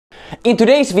In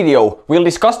today's video, we'll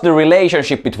discuss the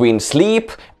relationship between sleep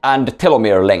and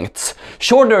telomere lengths.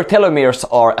 Shorter telomeres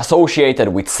are associated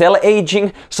with cell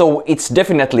aging, so it's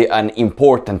definitely an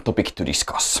important topic to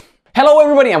discuss. Hello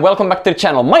everybody and welcome back to the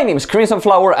channel. My name is Crimson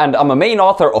Flower and I'm a main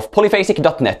author of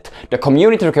Polyphasic.net, the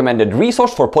community recommended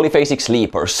resource for polyphasic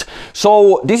sleepers.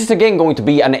 So this is again going to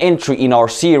be an entry in our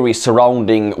series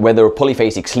surrounding whether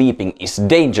polyphasic sleeping is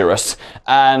dangerous,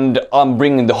 and I'm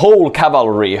bringing the whole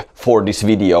cavalry for this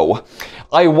video.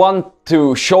 I want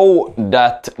to show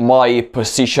that my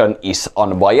position is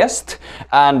unbiased,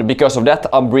 and because of that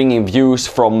I'm bringing views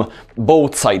from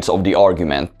both sides of the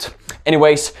argument.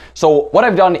 Anyways, so what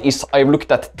I've done is I've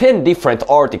looked at 10 different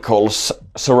articles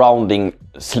surrounding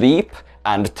sleep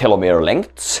and telomere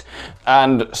lengths,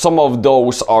 and some of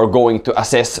those are going to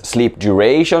assess sleep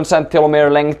durations and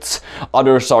telomere lengths,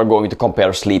 others are going to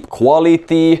compare sleep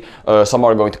quality, some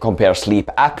are going to compare sleep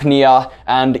apnea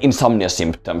and insomnia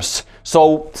symptoms.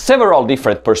 So several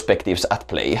different perspectives at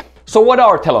play. So what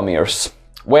are telomeres?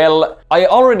 Well, I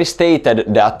already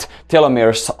stated that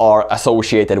telomeres are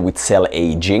associated with cell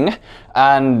aging,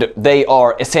 and they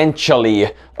are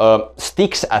essentially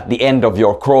sticks at the end of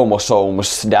your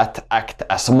chromosomes that act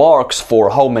as marks for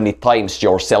how many times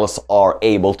your cells are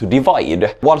able to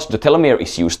divide. Once the telomere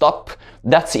is used up,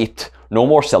 that's it, no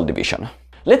more cell division.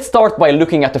 Let's start by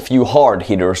looking at a few hard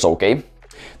hitters, okay?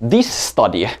 This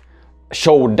study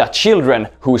showed that children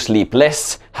who sleep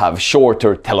less have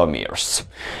shorter telomeres.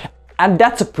 And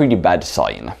that's a pretty bad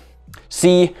sign.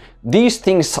 See, these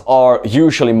things are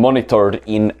usually monitored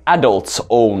in adults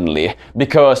only,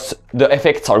 because the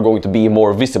effects are going to be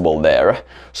more visible there.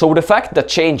 So the fact that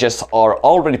changes are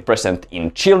already present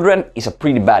in children is a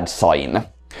pretty bad sign.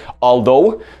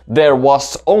 Although there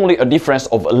was only a difference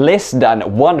of less than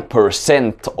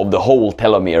 1% of the whole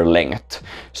telomere length,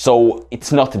 so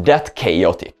it's not that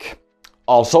chaotic.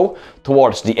 Also,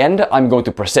 towards the end, I'm going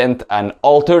to present an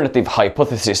alternative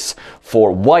hypothesis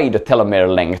for why the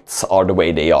telomere lengths are the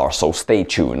way they are, so stay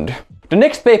tuned. The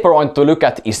next paper I want to look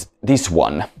at is this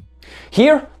one.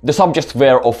 Here, the subjects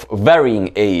were of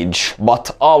varying age,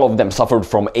 but all of them suffered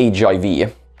from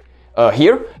HIV.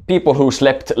 Here, people who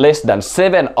slept less than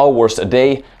 7 hours a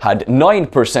day had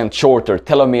 9% shorter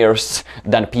telomeres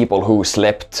than people who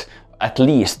slept at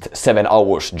least 7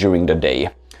 hours during the day.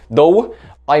 Though,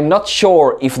 I'm not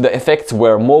sure if the effects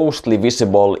were mostly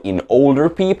visible in older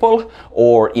people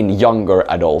or in younger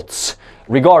adults.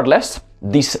 Regardless,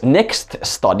 this next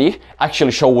study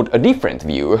actually showed a different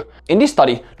view. In this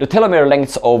study, the telomere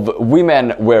lengths of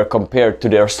women were compared to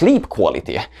their sleep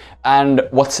quality. And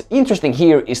what's interesting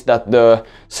here is that the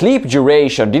sleep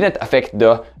duration didn't affect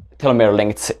the telomere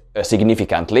lengths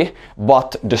significantly,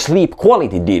 but the sleep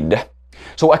quality did.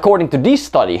 So according to this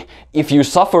study, if you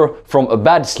suffer from a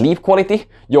bad sleep quality,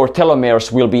 your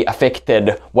telomeres will be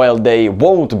affected, while they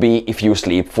won't be if you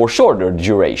sleep for shorter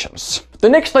durations. The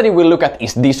next study we'll look at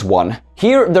is this one.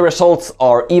 Here the results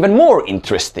are even more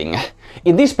interesting.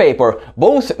 In this paper,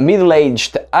 both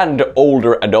middle-aged and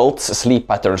older adults' sleep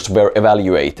patterns were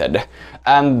evaluated,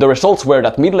 and the results were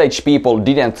that middle-aged people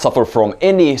didn't suffer from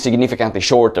any significantly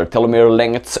shorter telomere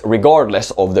lengths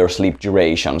regardless of their sleep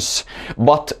durations,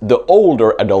 but the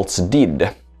older adults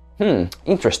did.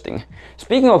 Interesting.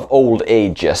 Speaking of old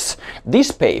ages,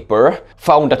 this paper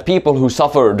found that people who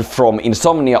suffered from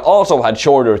insomnia also had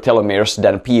shorter telomeres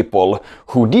than people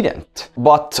who didn't,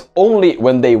 but only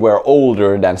when they were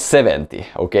older than 70,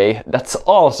 okay? That's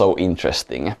also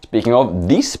interesting. Speaking of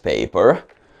this paper,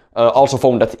 also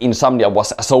found that insomnia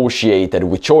was associated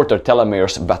with shorter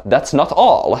telomeres, but that's not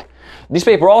all. This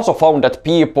paper also found that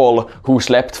people who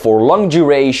slept for long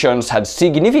durations had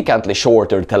significantly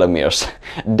shorter telomeres.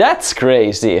 That's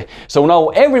crazy! So now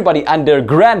everybody and their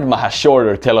grandma has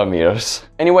shorter telomeres.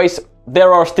 Anyways,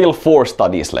 there are still 4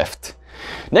 studies left.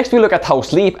 Next we look at how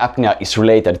sleep apnea is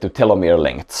related to telomere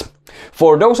lengths.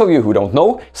 For those of you who don't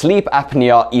know, sleep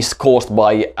apnea is caused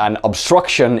by an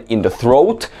obstruction in the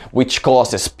throat, which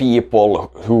causes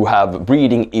people who have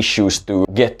breathing issues to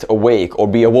get awake or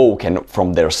be awoken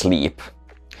from their sleep.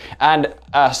 And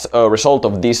as a result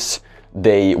of this,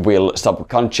 they will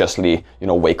subconsciously,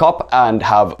 wake up and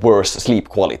have worse sleep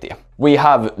quality. We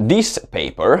have this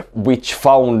paper, which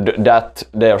found that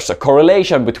there's a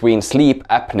correlation between sleep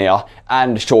apnea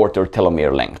and shorter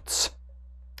telomere lengths.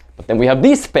 But then we have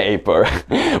this paper,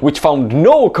 which found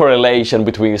no correlation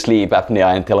between sleep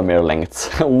apnea and telomere lengths.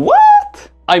 What?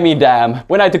 I mean, damn,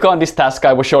 when I took on this task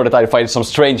I was sure that I'd find some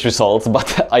strange results,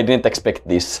 but I didn't expect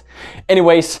this.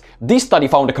 Anyways, this study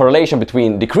found a correlation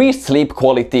between decreased sleep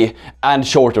quality and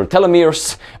shorter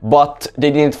telomeres, but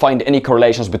they didn't find any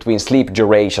correlations between sleep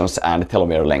durations and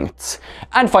telomere lengths.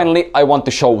 And finally, I want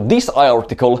to show this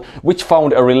article, which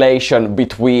found a relation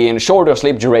between shorter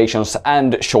sleep durations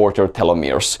and shorter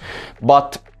telomeres.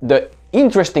 But the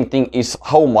interesting thing is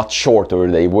how much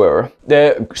shorter they were.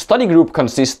 The study group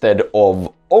consisted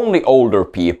of only older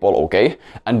people, okay?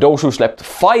 And those who slept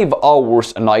 5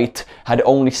 hours a night had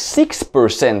only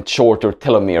 6% shorter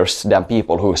telomeres than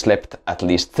people who slept at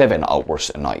least 7 hours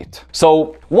a night.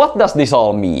 So what does this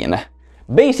all mean?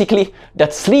 Basically,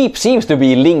 that sleep seems to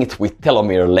be linked with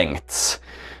telomere lengths.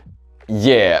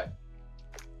 Yeah,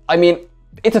 I mean,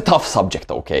 it's a tough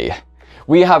subject, okay?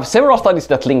 We have several studies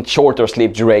that linked shorter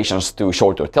sleep durations to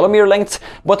shorter telomere lengths,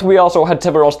 but we also had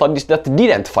several studies that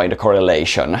didn't find a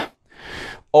correlation.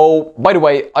 Oh, by the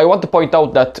way, I want to point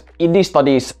out that in these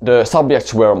studies the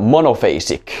subjects were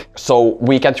monophasic, so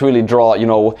we can't really draw,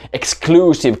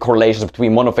 exclusive correlations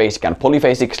between monophasic and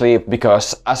polyphasic sleep,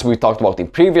 because as we talked about in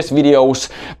previous videos,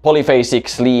 polyphasic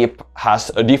sleep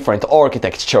has a different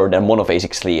architecture than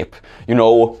monophasic sleep.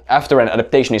 After an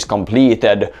adaptation is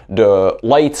completed, the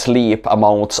light sleep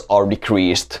amounts are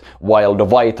decreased, while the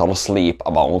vital sleep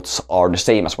amounts are the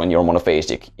same as when you're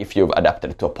monophasic if you've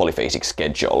adapted to a polyphasic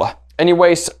schedule.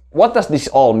 Anyways, what does this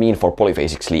all mean for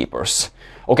polyphasic sleepers?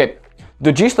 Okay,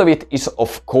 the gist of it is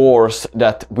of course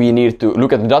that we need to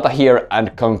look at the data here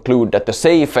and conclude that the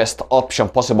safest option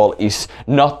possible is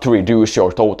not to reduce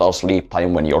your total sleep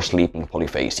time when you're sleeping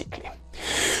polyphasically.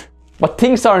 But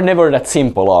things are never that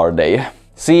simple, are they?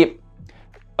 See,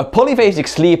 a polyphasic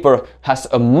sleeper has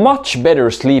a much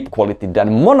better sleep quality than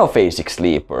monophasic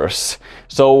sleepers.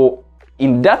 So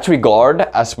in that regard,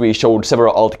 as we showed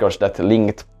several articles that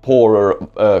linked poorer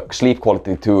sleep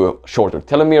quality to shorter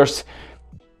telomeres,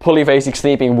 polyphasic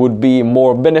sleeping would be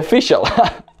more beneficial,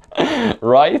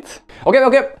 right?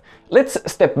 Okay, let's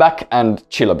step back and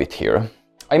chill a bit here.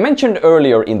 I mentioned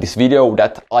earlier in this video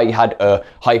that I had a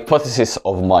hypothesis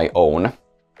of my own.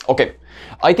 Okay,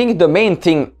 I think the main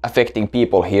thing affecting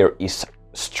people here is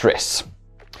stress.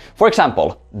 For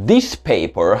example, this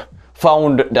paper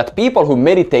found that people who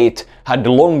meditate had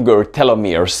longer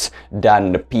telomeres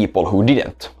than people who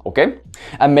didn't, okay?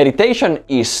 And meditation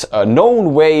is a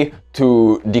known way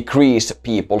to decrease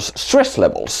people's stress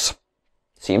levels.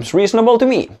 Seems reasonable to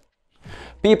me.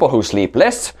 People who sleep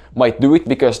less might do it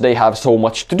because they have so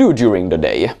much to do during the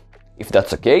day. If that's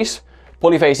the case,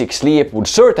 polyphasic sleep would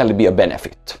certainly be a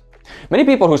benefit. Many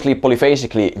people who sleep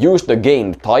polyphasically use the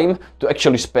gained time to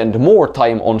actually spend more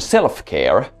time on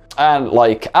self-care. And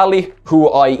like Ali, who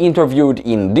I interviewed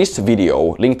in this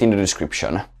video, linked in the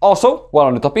description. Also, while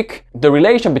on the topic, the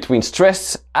relation between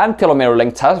stress and telomere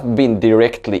length has been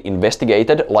directly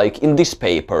investigated, like in this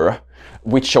paper,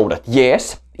 which showed that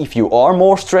yes, if you are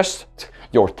more stressed,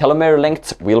 your telomere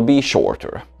lengths will be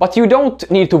shorter. But you don't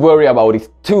need to worry about it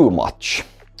too much.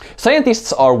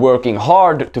 Scientists are working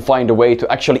hard to find a way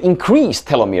to actually increase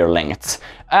telomere lengths,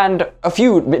 and a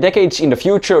few decades in the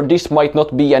future this might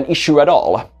not be an issue at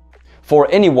all for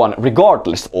anyone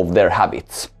regardless of their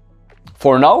habits.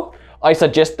 For now, I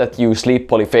suggest that you sleep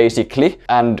polyphasically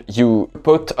and you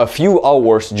put a few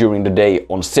hours during the day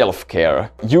on self-care.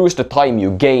 Use the time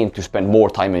you gain to spend more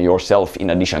time on yourself in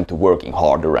addition to working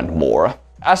harder and more.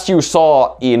 As you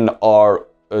saw in our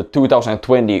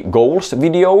 2020 goals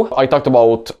video, I talked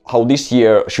about how this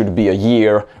year should be a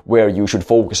year where you should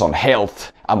focus on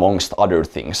health amongst other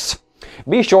things.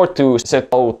 Be sure to set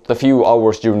out a few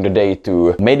hours during the day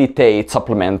to meditate,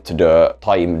 supplement the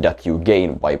time that you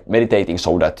gain by meditating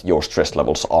so that your stress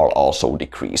levels are also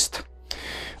decreased.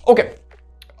 Okay,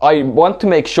 I want to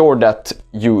make sure that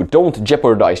you don't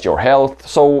jeopardize your health,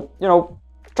 so,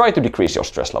 try to decrease your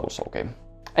stress levels, okay?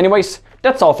 Anyways,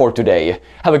 that's all for today.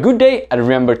 Have a good day and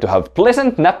remember to have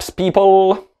pleasant naps,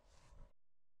 people!